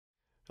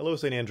Hello,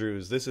 St.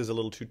 Andrews. This is a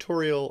little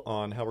tutorial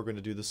on how we're going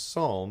to do the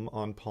Psalm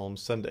on Palm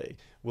Sunday.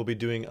 We'll be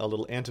doing a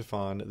little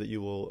antiphon that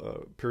you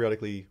will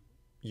periodically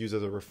use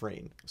as a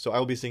refrain. So I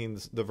will be singing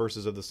the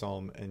verses of the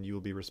Psalm and you will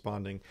be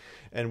responding.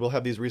 And we'll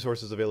have these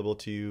resources available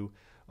to you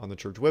on the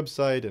church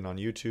website and on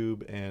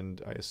YouTube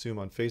and I assume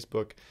on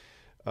Facebook.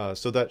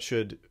 So that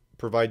should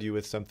provide you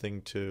with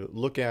something to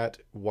look at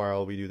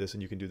while we do this,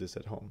 and you can do this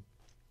at home.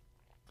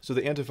 So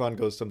the antiphon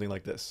goes something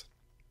like this.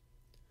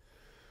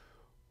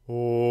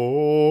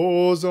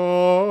 Hosanna,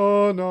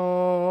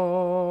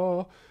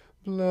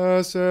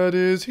 blessed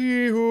is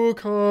he who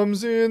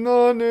comes in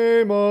the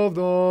name of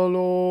the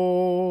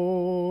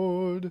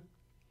Lord.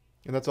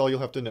 And that's all you'll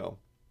have to know.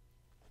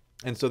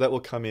 And so that will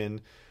come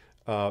in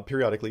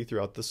periodically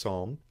throughout the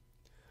psalm.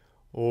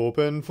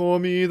 Open for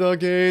me the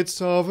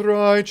gates of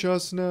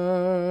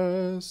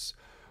righteousness.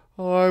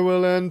 I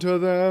will enter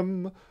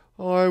them.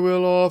 I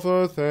will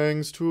offer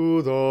thanks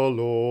to the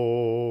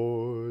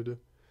Lord.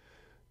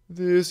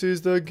 This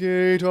is the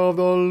gate of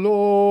the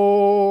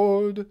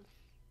Lord.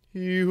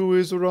 He who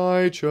is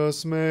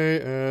righteous may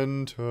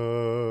enter.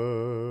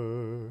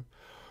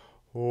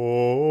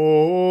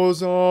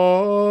 Hosanna!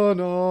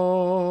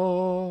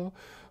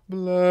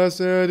 Blessed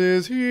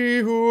is he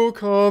who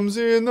comes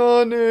in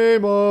the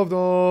name of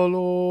the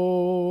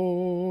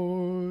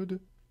Lord.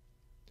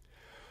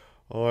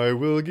 I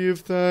will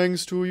give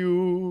thanks to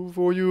you,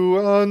 for you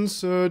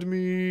answered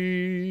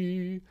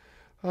me,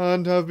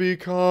 and have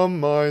become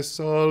my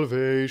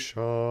salvation.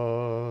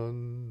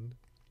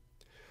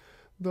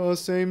 The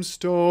same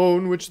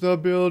stone which the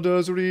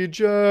builders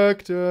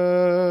rejected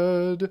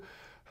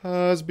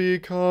has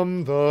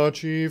become the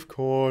chief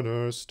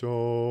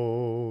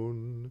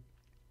cornerstone.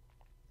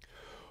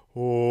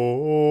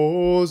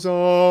 Hosanna!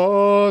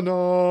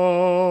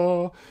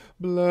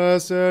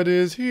 Blessed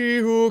is he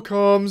who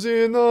comes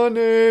in the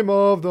name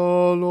of the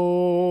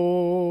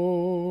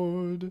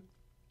Lord.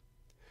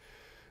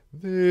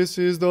 This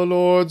is the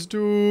Lord's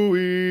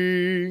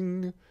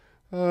doing,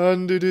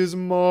 and it is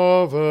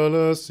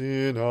marvelous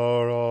in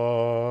our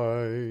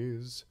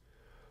eyes.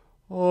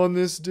 On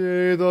this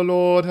day the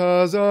Lord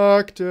has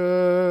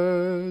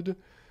acted.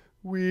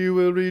 We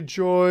will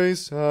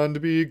rejoice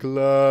and be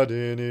glad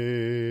in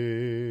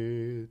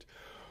it.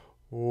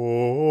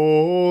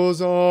 Hosanna!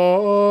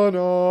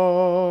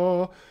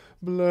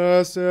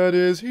 Blessed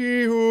is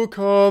he who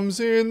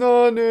comes in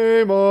the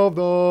name of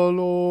the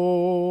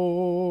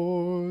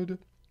Lord.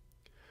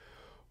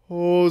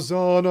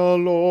 Hosanna,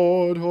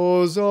 Lord,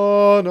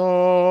 Hosanna!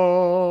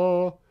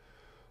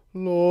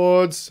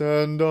 Lord,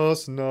 send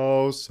us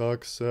now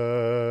success.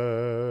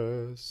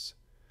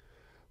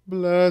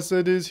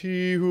 Blessed is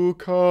he who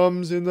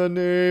comes in the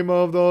name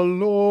of the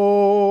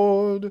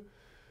Lord.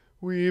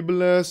 We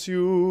bless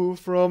you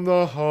from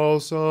the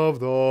house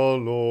of the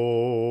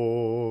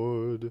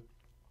Lord.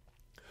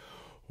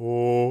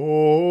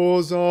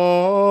 Hosanna!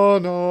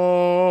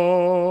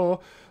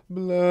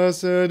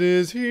 Blessed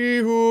is he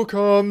who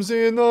comes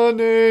in the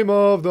name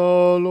of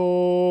the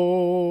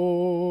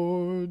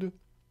Lord.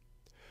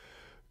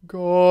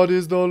 God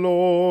is the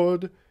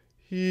Lord.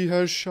 He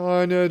has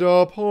shined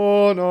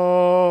upon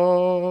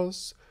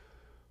us.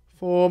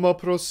 Form a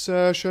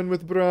procession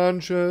with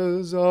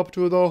branches up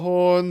to the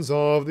horns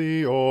of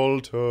the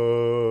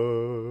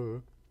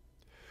altar.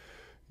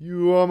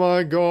 You are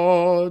my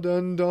God,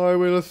 and I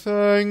will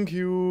thank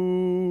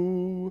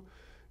you.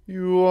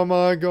 You are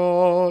my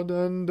God,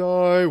 and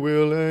I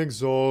will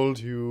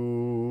exalt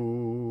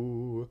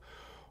you.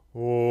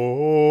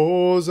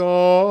 Hosanna!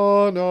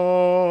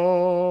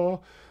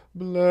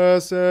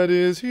 Blessed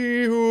is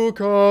he who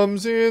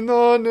comes in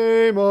the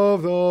name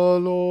of the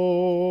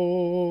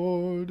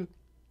Lord.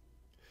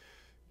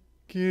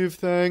 Give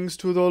thanks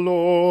to the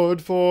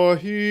Lord, for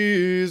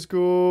he is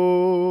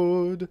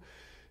good.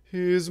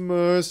 His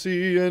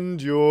mercy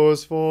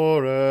endures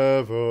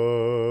forever.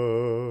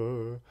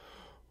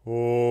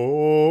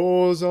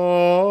 Hosanna!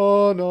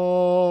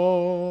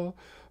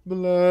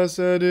 Blessed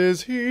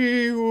is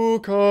he who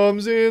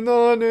comes in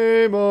the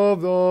name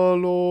of the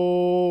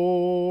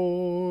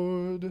Lord.